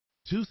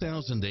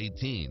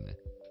2018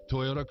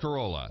 Toyota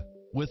Corolla.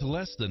 With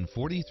less than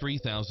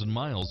 43,000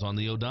 miles on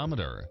the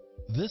odometer,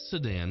 this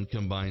sedan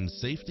combines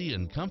safety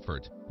and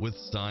comfort with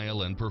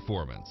style and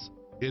performance.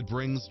 It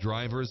brings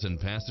drivers and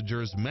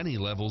passengers many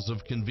levels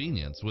of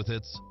convenience with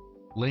its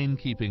lane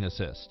keeping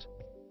assist,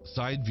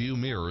 side view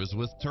mirrors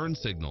with turn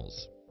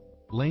signals,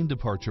 lane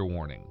departure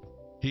warning,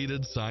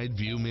 heated side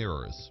view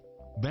mirrors,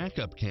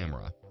 backup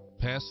camera,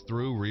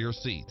 pass-through rear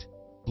seat,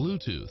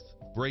 Bluetooth,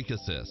 brake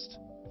assist,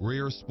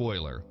 rear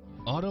spoiler,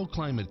 auto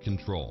climate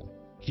control,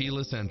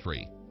 keyless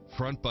entry,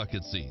 front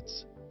bucket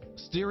seats,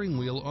 steering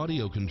wheel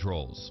audio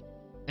controls,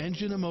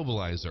 engine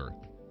immobilizer,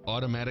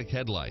 automatic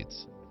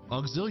headlights,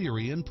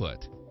 auxiliary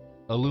input,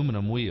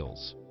 aluminum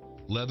wheels,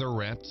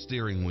 leather-wrapped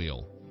steering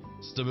wheel,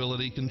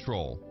 stability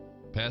control,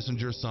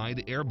 passenger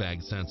side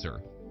airbag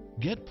sensor.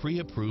 Get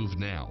pre-approved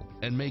now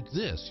and make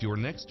this your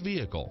next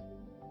vehicle.